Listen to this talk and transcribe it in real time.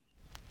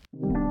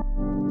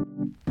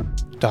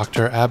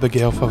Dr.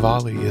 Abigail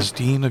Favale is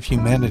Dean of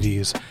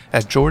Humanities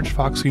at George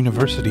Fox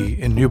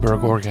University in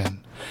Newberg, Oregon.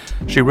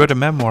 She wrote a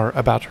memoir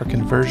about her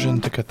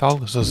conversion to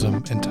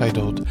Catholicism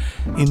entitled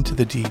Into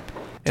the Deep,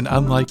 an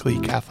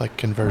Unlikely Catholic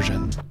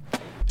Conversion.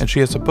 And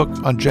she has a book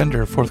on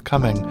gender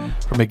forthcoming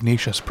from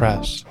Ignatius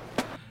Press.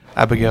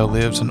 Abigail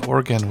lives in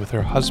Oregon with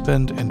her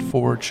husband and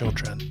 4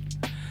 children.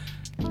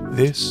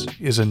 This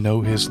is a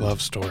Know His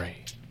Love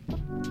story.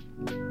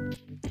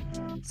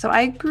 So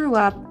I grew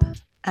up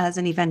as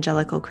an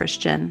evangelical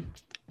Christian,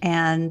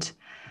 and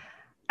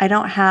I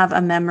don't have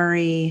a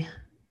memory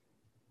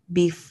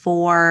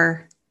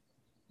before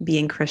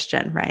being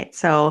Christian, right?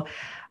 So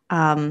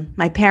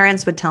my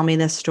parents would tell me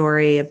this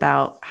story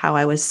about how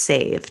I was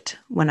saved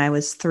when I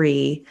was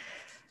 3.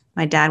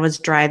 My dad was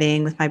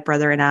driving with my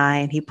brother and I,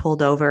 and he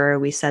pulled over.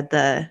 We said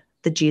the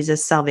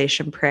Jesus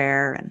salvation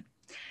prayer. And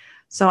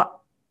so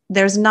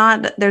there's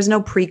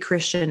no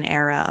pre-Christian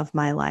era of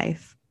my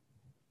life.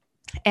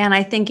 And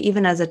I think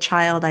even as a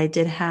child, I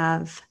did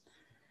have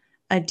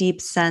a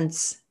deep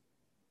sense,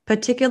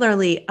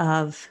 particularly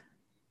of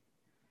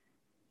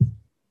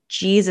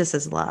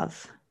Jesus's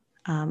love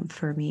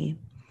for me.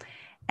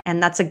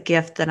 And that's a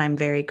gift that I'm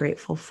very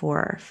grateful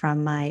for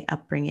from my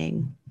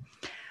upbringing.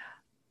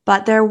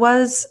 But there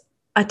was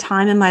a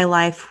time in my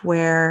life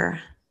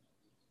where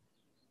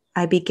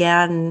I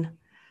began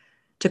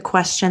to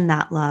question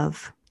that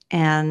love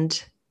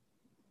and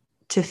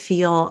to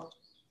feel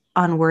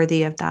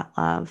unworthy of that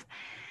love.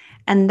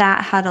 And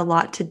that had a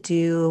lot to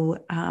do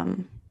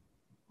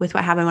with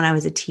what happened when I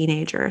was a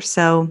teenager.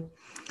 So,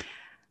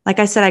 like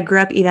I said, I grew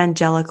up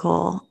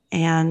evangelical.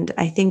 And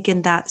I think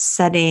in that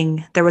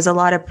setting, there was a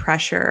lot of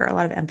pressure, a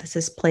lot of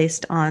emphasis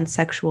placed on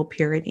sexual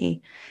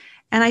purity.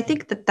 And I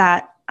think that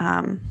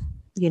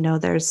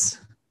there's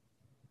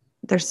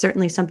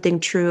certainly something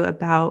true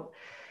about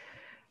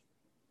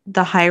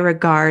the high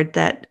regard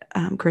that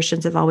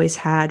Christians have always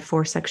had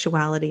for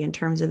sexuality in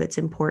terms of its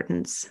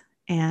importance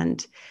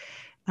and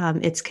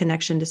its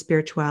connection to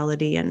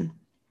spirituality and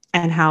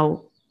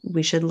how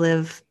we should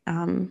live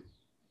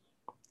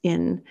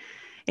in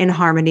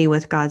harmony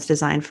with God's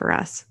design for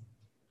us.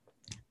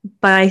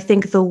 But I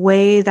think the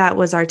way that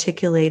was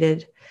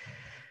articulated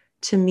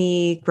to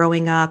me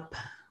growing up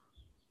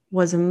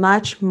was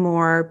much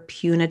more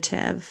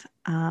punitive.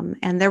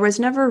 And there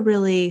was never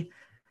really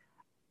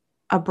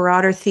a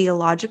broader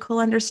theological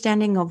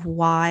understanding of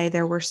why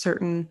there were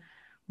certain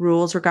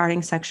rules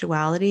regarding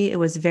sexuality. It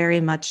was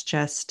very much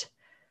just,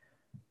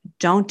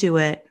 don't do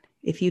it.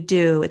 If you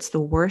do, it's the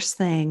worst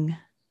thing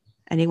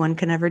anyone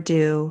can ever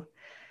do.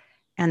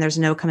 And there's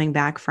no coming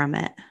back from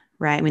it,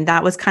 right? I mean,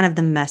 that was kind of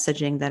the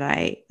messaging that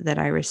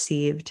I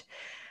received.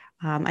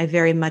 I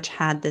very much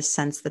had this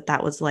sense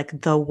that was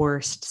like the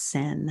worst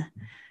sin.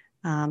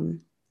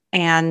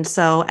 And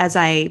so as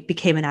I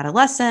became an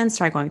adolescent,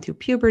 started going through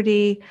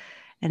puberty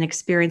and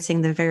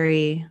experiencing the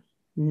very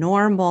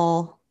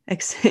normal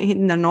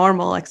experience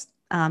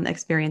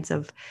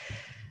of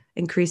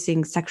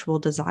increasing sexual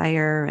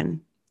desire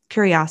and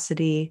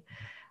curiosity,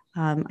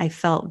 I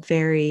felt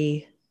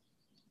very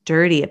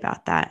dirty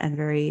about that and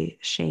very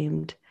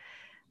shamed.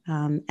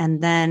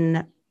 And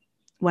then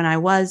when I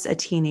was a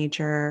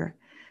teenager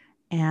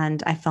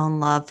and I fell in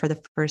love for the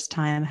first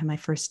time, I had my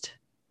first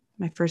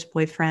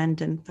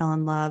boyfriend and fell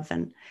in love.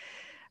 And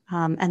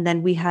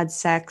then we had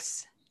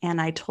sex and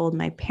I told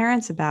my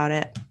parents about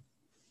it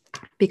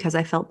because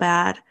I felt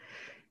bad.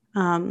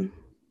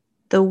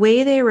 The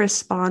way they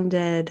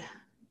responded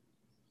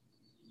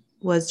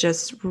was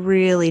just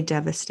really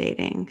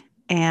devastating.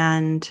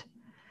 And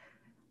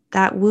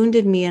that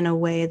wounded me in a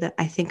way that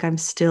I think I'm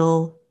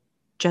still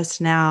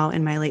just now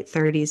in my late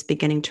 30s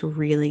beginning to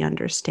really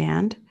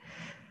understand.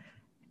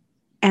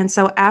 And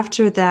so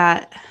after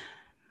that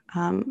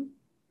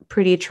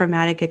pretty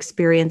traumatic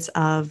experience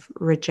of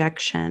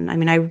rejection, I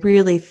mean, I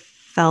really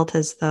felt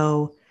as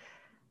though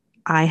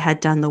I had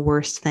done the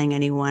worst thing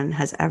anyone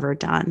has ever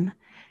done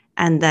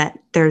and that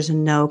there's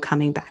no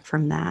coming back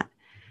from that.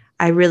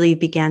 I really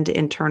began to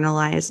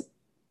internalize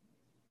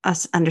a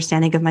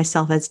understanding of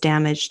myself as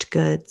damaged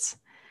goods,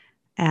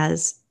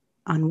 as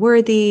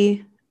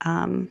unworthy,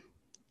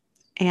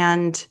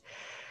 and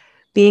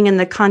being in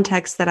the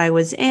context that I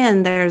was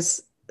in,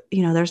 there's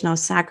no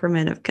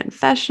sacrament of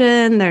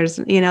confession. There's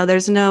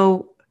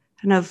no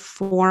kind of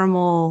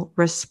formal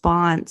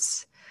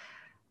response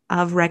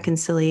of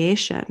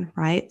reconciliation,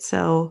 right?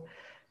 So,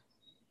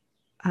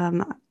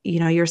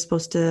 you're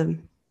supposed to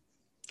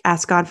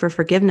ask God for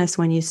forgiveness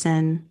when you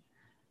sin,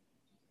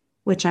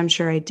 which I'm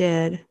sure I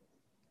did,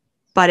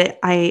 but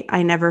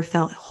I never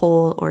felt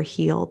whole or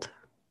healed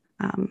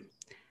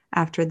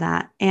after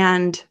that.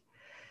 And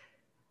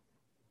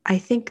I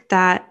think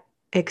that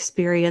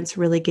experience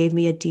really gave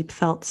me a deep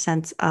felt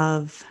sense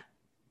of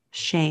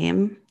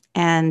shame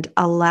and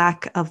a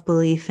lack of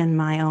belief in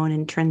my own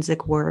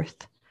intrinsic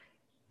worth.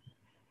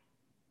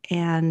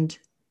 And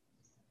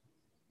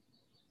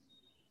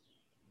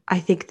I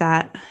think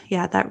that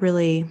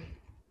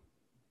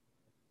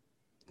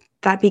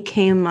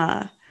became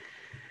a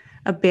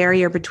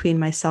barrier between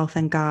myself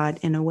and God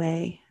in a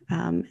way.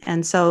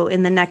 And so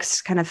in the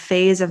next kind of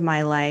phase of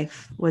my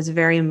life was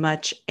very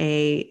much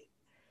a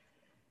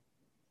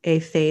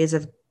phase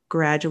of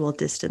gradual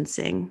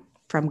distancing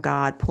from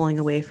God, pulling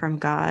away from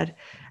God.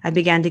 I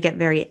began to get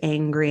very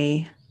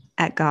angry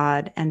at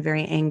God and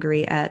very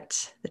angry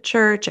at the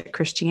church, at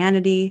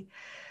Christianity,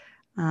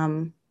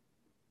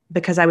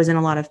 because I was in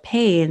a lot of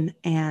pain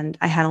and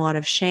I had a lot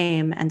of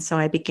shame. And so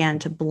I began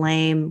to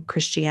blame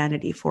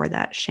Christianity for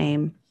that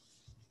shame.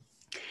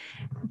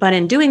 But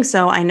in doing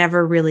so, I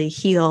never really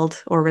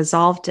healed or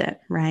resolved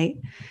it, right?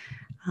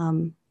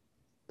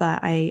 But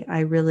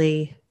I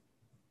really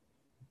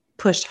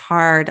pushed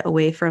hard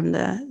away from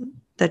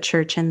the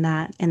church in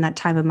that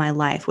time of my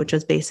life, which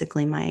was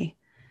basically my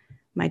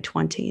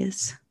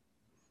 20s.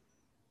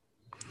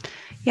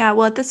 Yeah,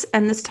 well, at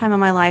this time of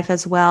my life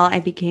as well,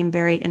 I became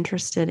very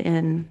interested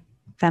in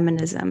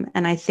feminism.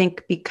 And I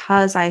think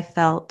because I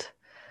felt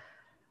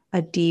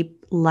a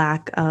deep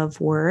lack of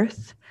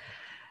worth,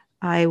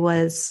 I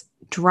was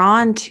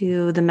drawn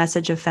to the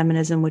message of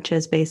feminism, which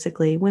is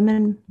basically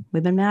women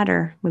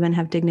matter, women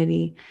have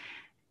dignity.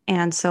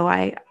 And so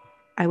I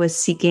was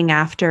seeking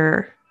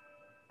after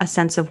a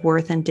sense of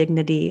worth and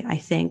dignity, I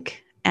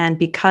think. And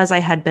because I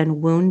had been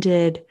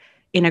wounded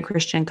in a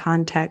Christian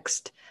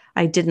context,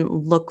 I didn't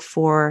look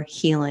for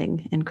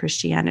healing in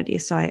Christianity.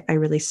 So I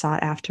really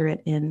sought after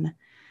it in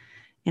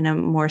a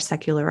more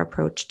secular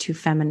approach to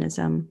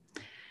feminism.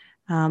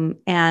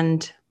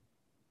 And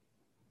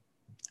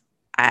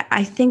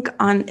I think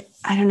I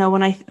don't know,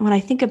 when I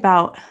think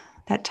about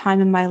that time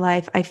in my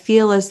life, I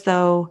feel as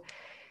though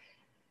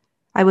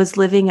I was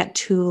living at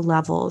two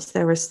levels.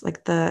 There was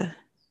like the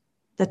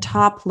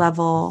top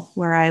level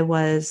where I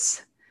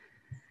was,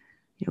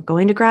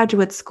 going to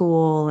graduate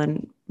school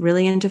and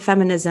really into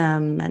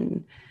feminism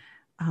and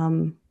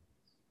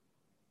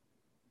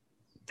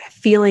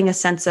feeling a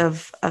sense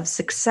of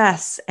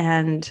success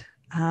and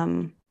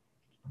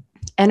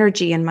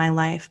energy in my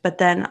life. But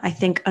then I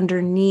think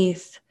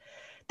underneath,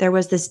 there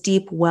was this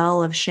deep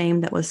well of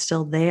shame that was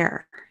still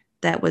there,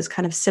 that was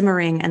kind of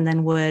simmering and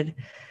then would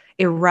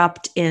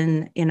erupt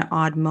in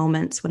odd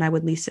moments when I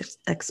would least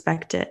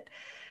expect it.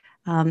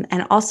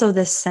 And also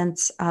this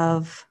sense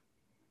of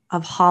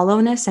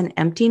hollowness and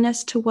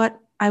emptiness to what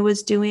I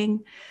was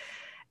doing.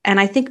 And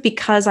I think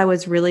because I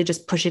was really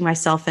just pushing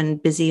myself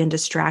and busy and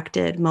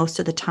distracted, most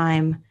of the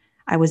time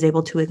I was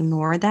able to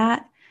ignore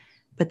that.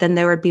 But then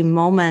there would be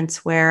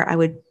moments where I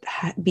would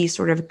be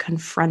sort of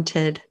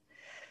confronted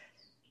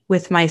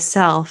with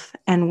myself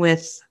and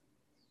with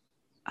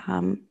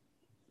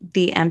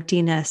the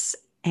emptiness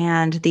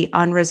and the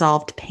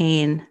unresolved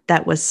pain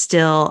that was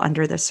still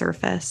under the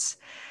surface.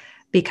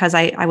 Because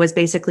I was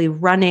basically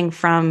running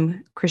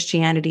from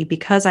Christianity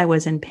because I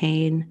was in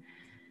pain,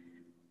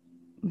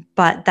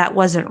 but that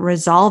wasn't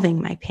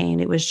resolving my pain.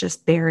 It was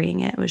just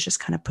burying it. It was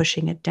just kind of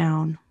pushing it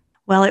down.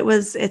 Well,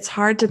 it's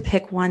hard to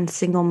pick one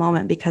single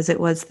moment because it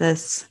was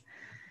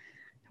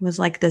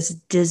like this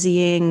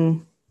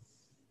dizzying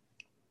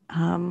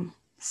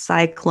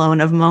cyclone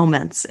of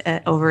moments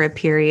over a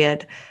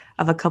period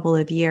of a couple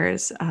of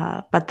years.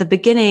 But the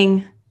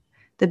beginning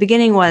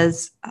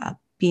was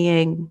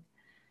being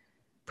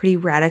pretty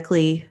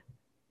radically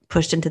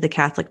pushed into the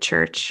Catholic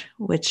Church,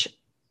 which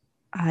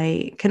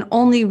I can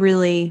only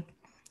really,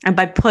 and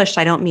by pushed,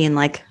 I don't mean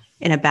like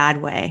in a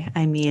bad way.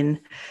 I mean,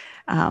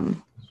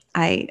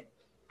 I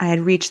had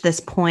reached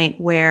this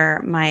point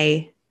where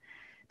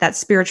that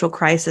spiritual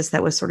crisis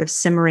that was sort of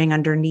simmering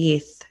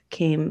underneath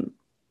came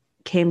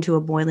to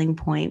a boiling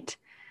point.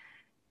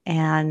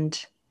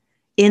 And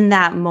in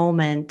that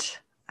moment,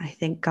 I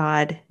think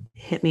God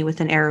hit me with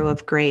an arrow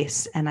of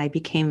grace and I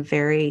became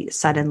very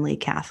suddenly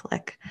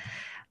Catholic.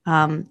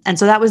 And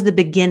so that was the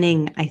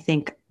beginning, I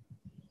think,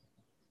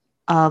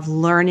 of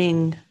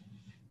learning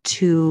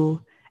to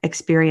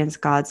experience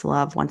God's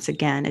love once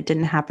again. It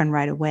didn't happen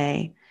right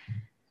away.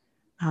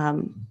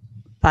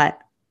 But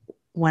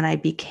when I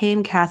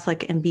became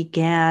Catholic and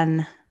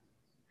began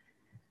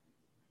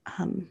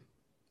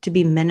to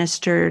be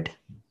ministered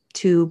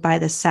to by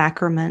the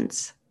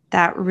sacraments,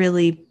 that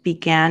really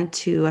began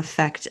to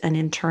affect an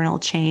internal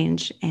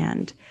change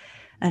and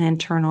an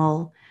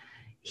internal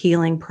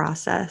healing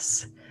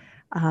process.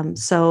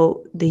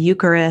 So the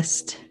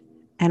Eucharist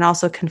and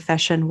also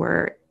confession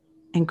were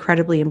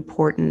incredibly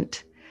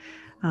important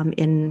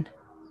in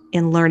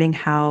learning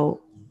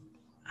how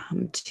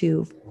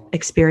to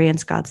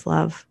experience God's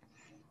love.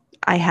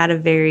 I had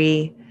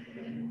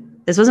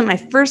this wasn't my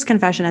first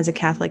confession as a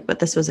Catholic, but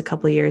this was a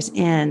couple of years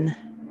in,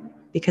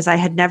 because I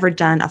had never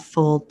done a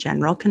full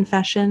general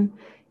confession,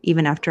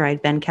 even after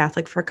I'd been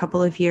Catholic for a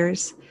couple of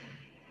years.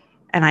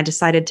 And I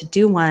decided to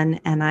do one,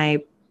 and I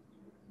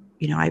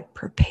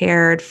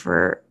prepared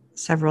for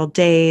several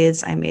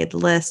days. I made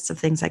lists of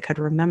things I could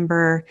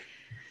remember.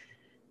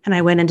 And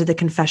I went into the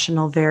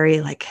confessional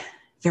very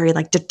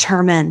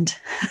determined,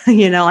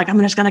 like I'm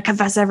just going to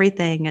confess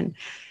everything.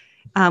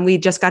 And we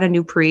just got a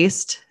new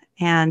priest.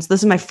 And so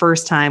this is my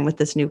first time with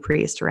this new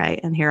priest, right?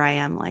 And here I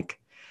am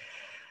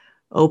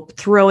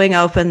throwing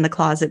open the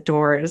closet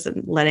doors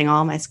and letting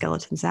all my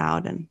skeletons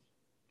out. And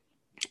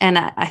And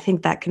I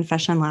think that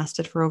confession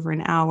lasted for over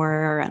an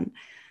hour, and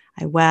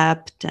I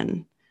wept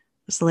and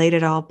just laid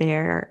it all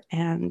bare.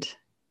 And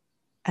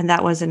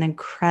that was an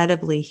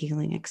incredibly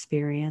healing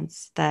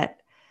experience that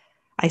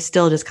I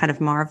still just kind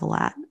of marvel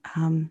at.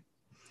 And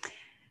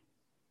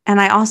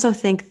I also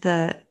think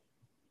the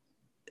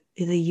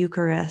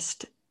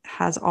Eucharist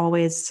has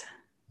always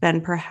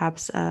been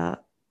perhaps a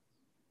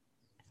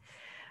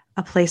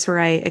place where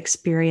I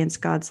experience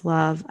God's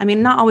love. I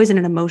mean, not always in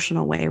an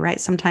emotional way,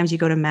 right? Sometimes you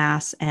go to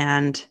Mass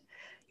and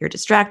you're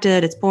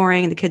distracted, it's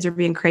boring, the kids are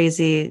being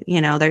crazy, you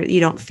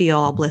don't feel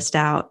all blissed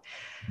out.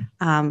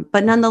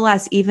 But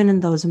nonetheless, even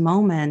in those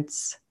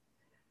moments,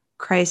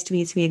 Christ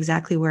meets me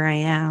exactly where I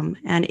am,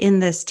 and in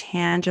this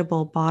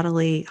tangible,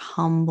 bodily,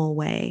 humble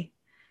way.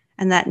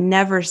 And that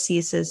never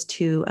ceases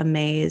to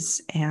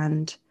amaze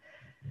and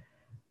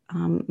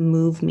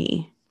move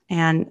me.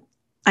 And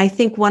I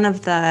think one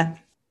of the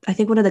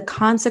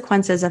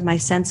consequences of my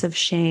sense of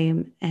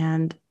shame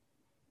and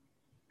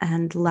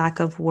lack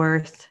of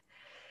worth,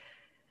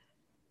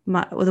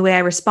 the way I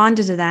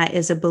responded to that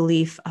is a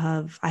belief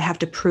of I have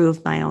to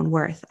prove my own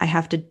worth. I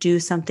have to do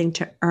something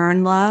to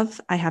earn love.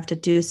 I have to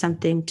do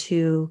something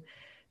to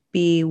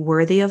be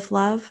worthy of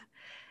love.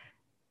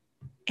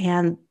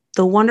 And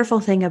the wonderful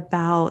thing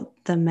about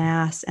the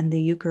Mass and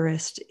the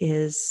Eucharist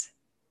is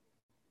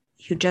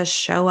you just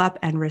show up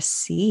and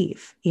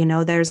receive.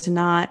 There's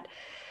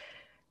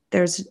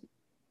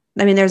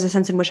a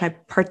sense in which I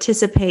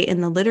participate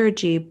in the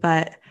liturgy,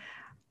 but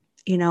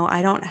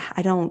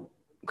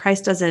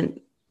Christ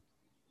doesn't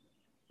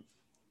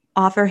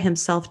offer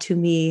himself to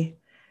me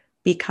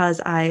because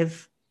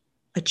I've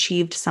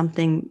achieved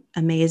something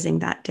amazing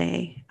that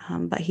day.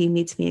 But he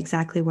meets me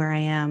exactly where I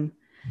am.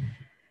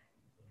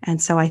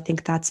 And so I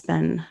think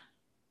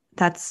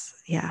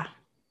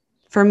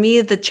for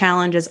me, the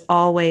challenge is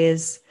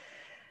always,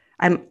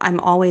 I'm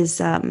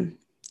always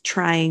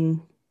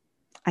trying,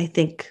 I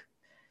think,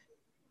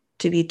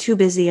 to be too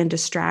busy and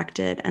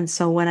distracted. And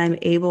so when I'm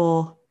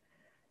able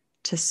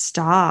to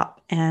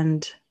stop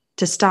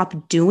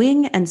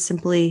doing and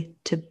simply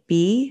to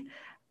be,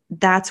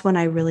 that's when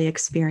I really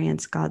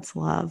experience God's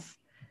love.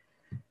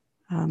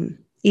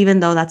 Even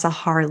though that's a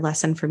hard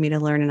lesson for me to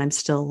learn, and I'm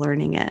still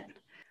learning it.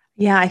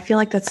 Yeah, I feel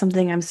like that's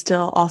something I'm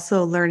still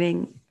also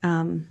learning.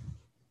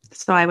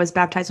 So I was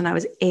baptized when I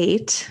was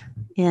 8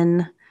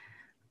 in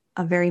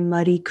a very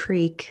muddy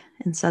creek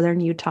in southern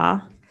Utah.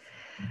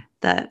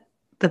 The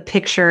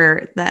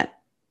picture that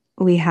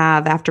we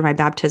have after my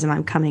baptism,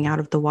 I'm coming out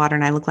of the water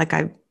and I look like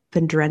I've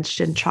been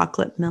drenched in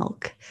chocolate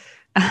milk.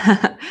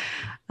 But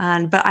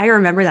I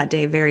remember that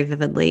day very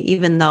vividly,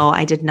 even though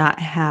I did not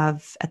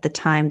have at the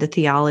time the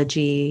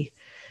theology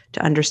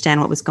to understand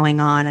what was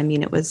going on. I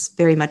mean, it was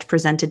very much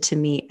presented to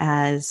me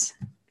as,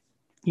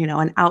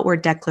 an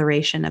outward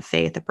declaration of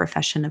faith, a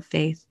profession of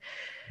faith,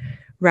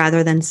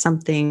 rather than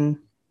something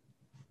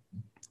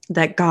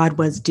that God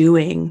was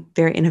doing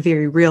in a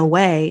very real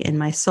way in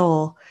my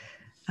soul.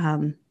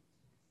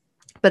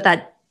 But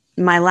that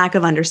my lack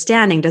of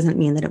understanding doesn't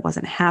mean that it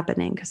wasn't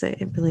happening, because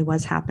it really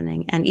was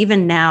happening. And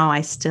even now,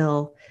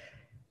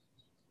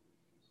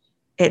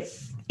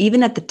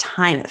 even at the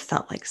time, it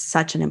felt like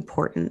such an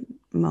important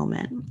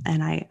moment.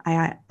 And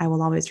I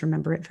will always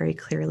remember it very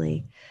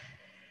clearly.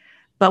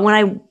 But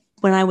when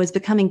I was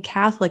becoming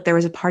Catholic, there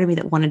was a part of me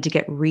that wanted to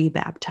get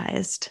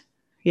rebaptized,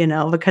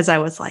 because I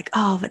was like,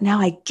 oh, but now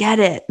I get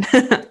it.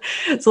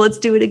 So let's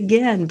do it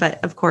again.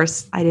 But of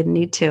course I didn't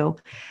need to.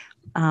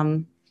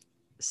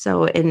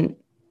 So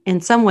in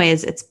some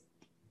ways it's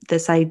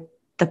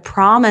the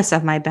promise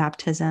of my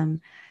baptism,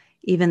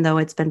 even though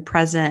it's been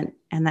present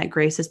and that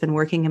grace has been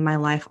working in my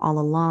life all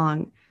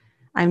along,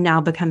 I'm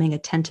now becoming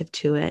attentive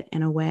to it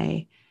in a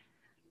way.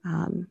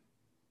 And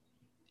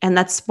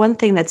that's one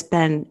thing it's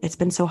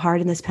been so hard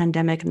in this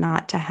pandemic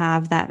not to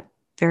have that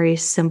very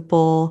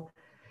simple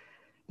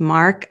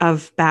mark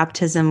of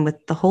baptism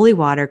with the holy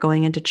water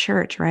going into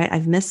church, right?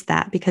 I've missed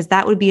that, because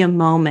that would be a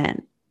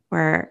moment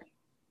where,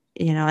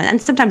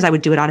 and sometimes I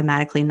would do it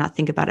automatically and not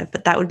think about it,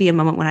 but that would be a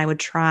moment when I would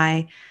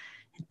try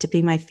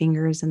dipping my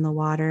fingers in the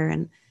water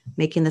and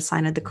making the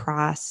sign of the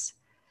cross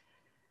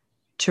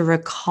to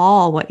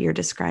recall what you're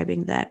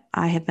describing, that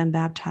I have been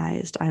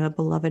baptized. I'm a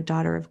beloved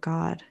daughter of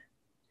God.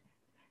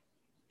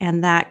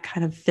 And that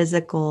kind of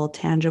physical,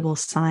 tangible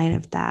sign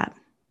of that,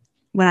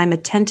 when I'm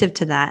attentive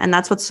to that. And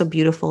that's what's so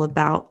beautiful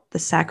about the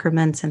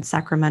sacraments and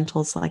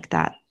sacramentals like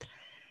that,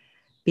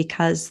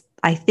 because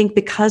I think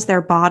because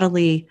they're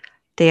bodily,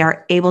 they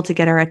are able to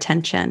get our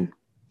attention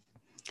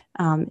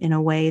in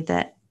a way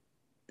that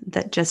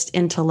just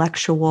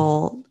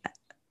intellectual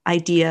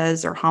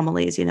ideas or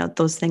homilies,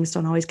 those things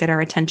don't always get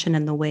our attention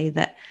in the way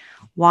that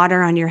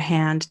water on your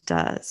hand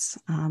does,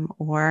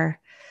 or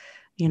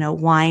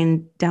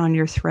wine down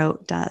your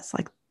throat does.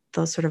 Like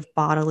those sort of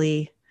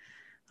bodily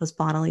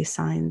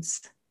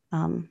signs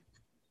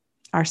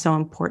are so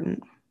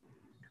important.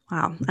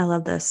 Wow, I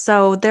love this.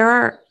 So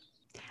there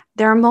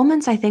are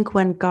moments, I think,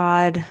 when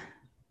God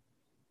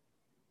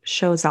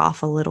shows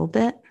off a little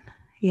bit,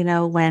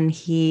 when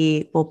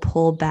he will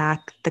pull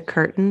back the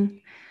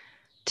curtain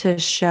to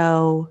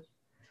show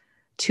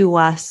to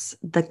us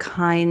the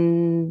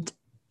kind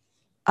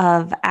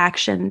of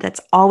action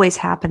that's always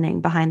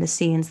happening behind the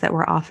scenes that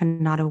we're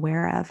often not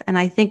aware of. And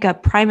I think a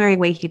primary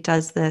way he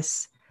does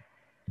this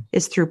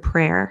is through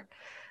prayer.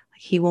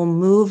 He will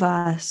move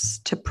us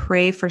to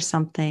pray for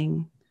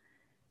something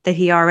that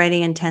he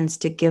already intends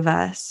to give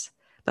us.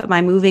 But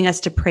by moving us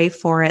to pray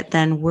for it,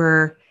 then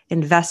we're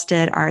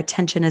invested, our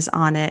attention is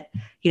on it.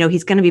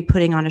 He's going to be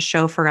putting on a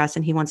show for us,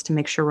 and he wants to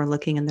make sure we're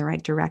looking in the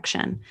right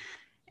direction.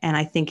 And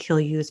I think he'll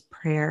use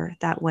prayer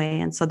that way.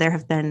 And so there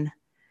have been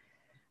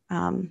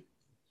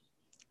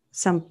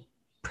some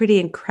pretty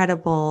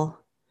incredible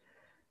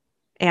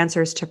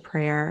answers to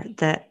prayer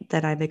that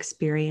I've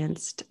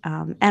experienced.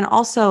 And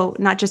also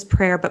not just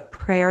prayer, but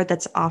prayer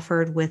that's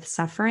offered with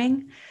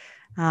suffering.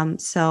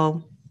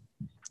 So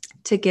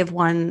to give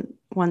one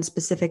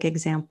specific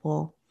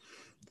example,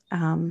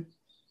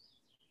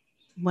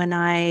 when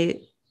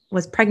I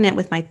was pregnant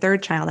with my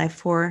third child, I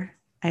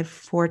have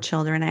four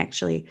children. I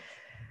actually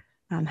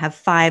have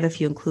five if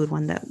you include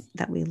one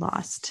that we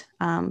lost.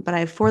 But I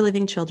have four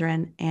living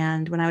children.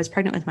 And when I was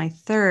pregnant with my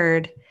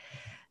third,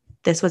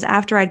 this was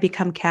after I'd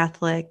become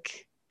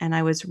Catholic, and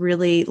I was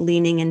really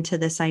leaning into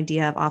this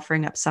idea of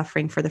offering up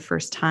suffering for the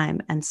first time.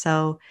 And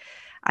so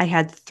I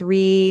had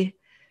three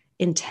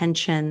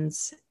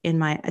intentions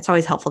it's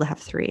always helpful to have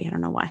three. I don't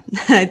know why.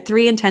 I had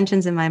three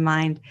intentions in my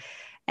mind,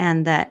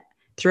 and that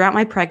throughout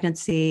my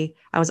pregnancy,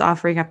 I was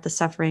offering up the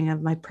suffering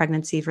of my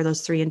pregnancy for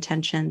those three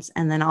intentions.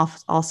 And then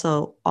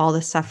also all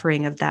the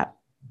suffering of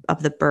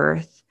the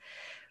birth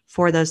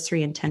for those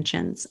three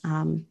intentions.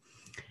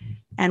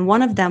 And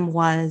one of them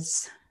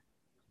was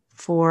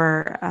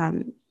for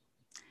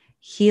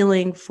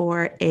healing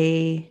for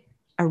a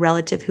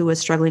relative who was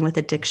struggling with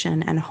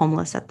addiction and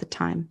homeless at the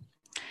time.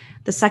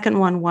 The second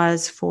one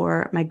was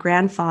for my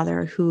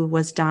grandfather who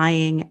was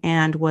dying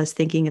and was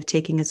thinking of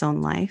taking his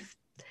own life.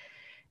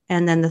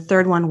 And then the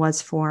third one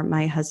was for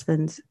my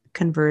husband's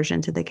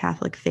conversion to the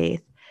Catholic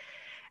faith.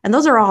 And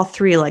those are all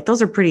three,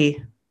 those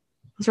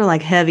are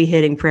like heavy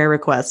hitting prayer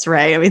requests,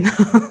 right? I mean,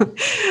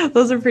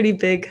 those are pretty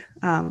big.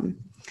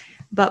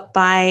 But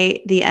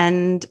by the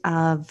end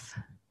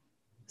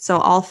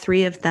all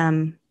three of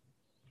them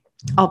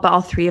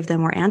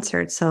were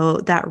answered. So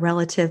that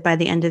relative, by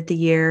the end of the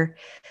year,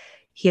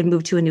 he had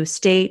moved to a new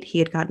state. He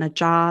had gotten a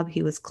job.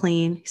 He was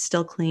clean. He's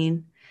still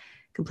clean,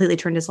 completely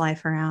turned his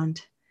life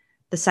around.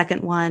 The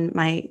second one,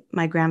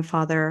 my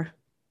grandfather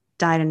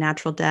died a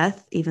natural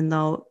death, even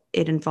though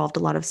it involved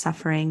a lot of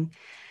suffering.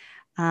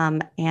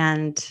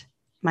 And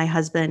my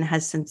husband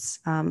has since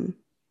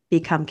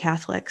become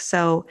Catholic.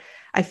 So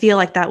I feel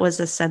like that was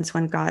a sense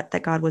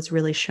that God was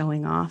really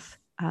showing off.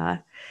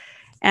 And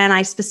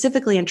I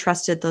specifically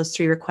entrusted those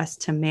three requests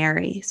to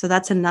Mary. So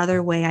that's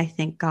another way I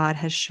think God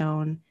has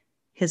shown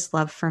his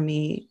love for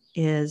me,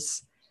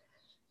 is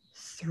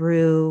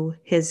through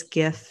his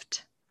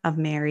gift of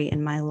Mary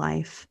in my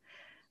life.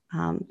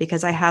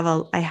 Because I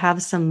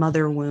have some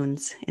mother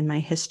wounds in my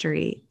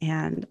history,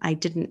 and I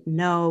didn't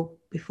know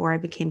before I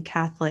became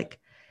Catholic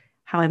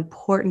how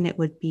important it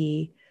would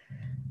be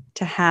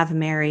to have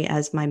Mary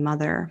as my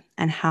mother,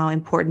 and how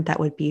important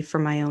that would be for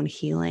my own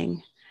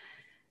healing.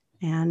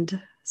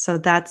 And so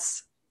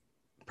that's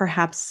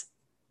perhaps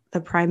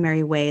the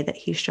primary way that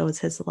he shows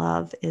his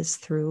love, is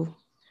through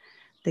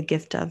the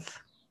gift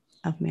of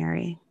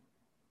Mary.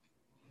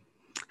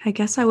 I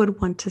guess I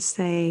would want to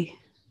say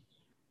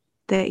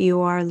that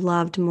you are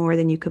loved more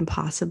than you can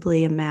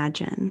possibly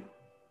imagine,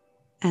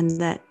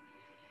 and that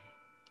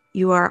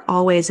you are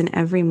always in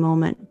every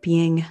moment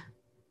being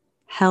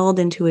held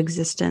into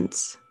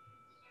existence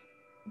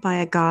by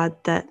a God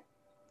that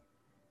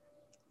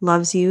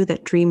loves you,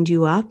 that dreamed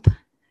you up,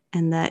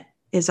 and that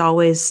is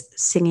always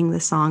singing the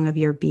song of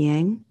your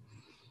being.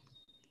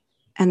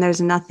 And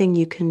there's nothing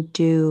you can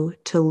do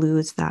to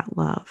lose that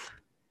love.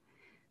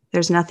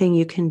 There's nothing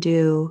you can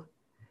do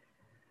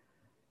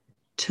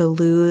to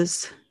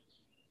lose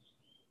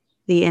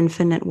the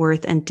infinite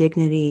worth and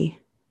dignity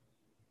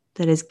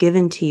that is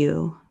given to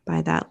you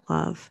by that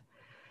love.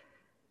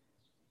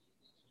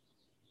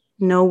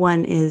 No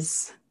one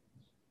is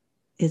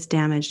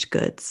damaged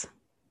goods.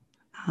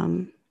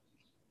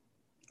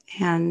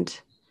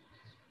 And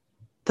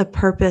the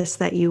purpose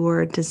that you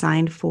were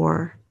designed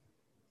for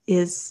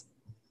is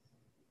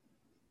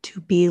to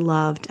be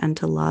loved and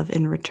to love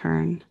in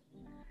return.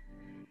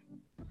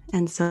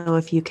 And so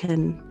if you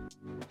can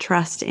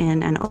trust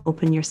in and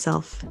open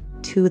yourself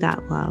to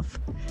that love,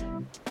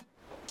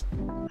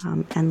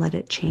 and let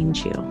it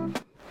change you,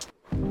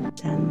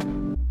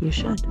 then you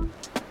should.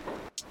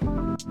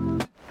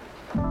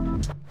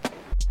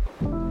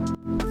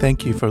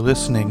 Thank you for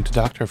listening to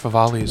Dr.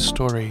 Favale's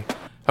story.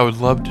 I would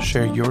love to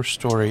share your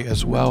story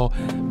as well.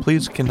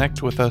 Please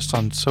connect with us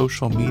on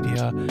social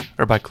media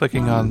or by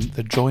clicking on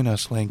the Join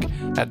Us link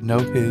at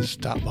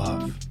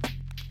knowhis.love.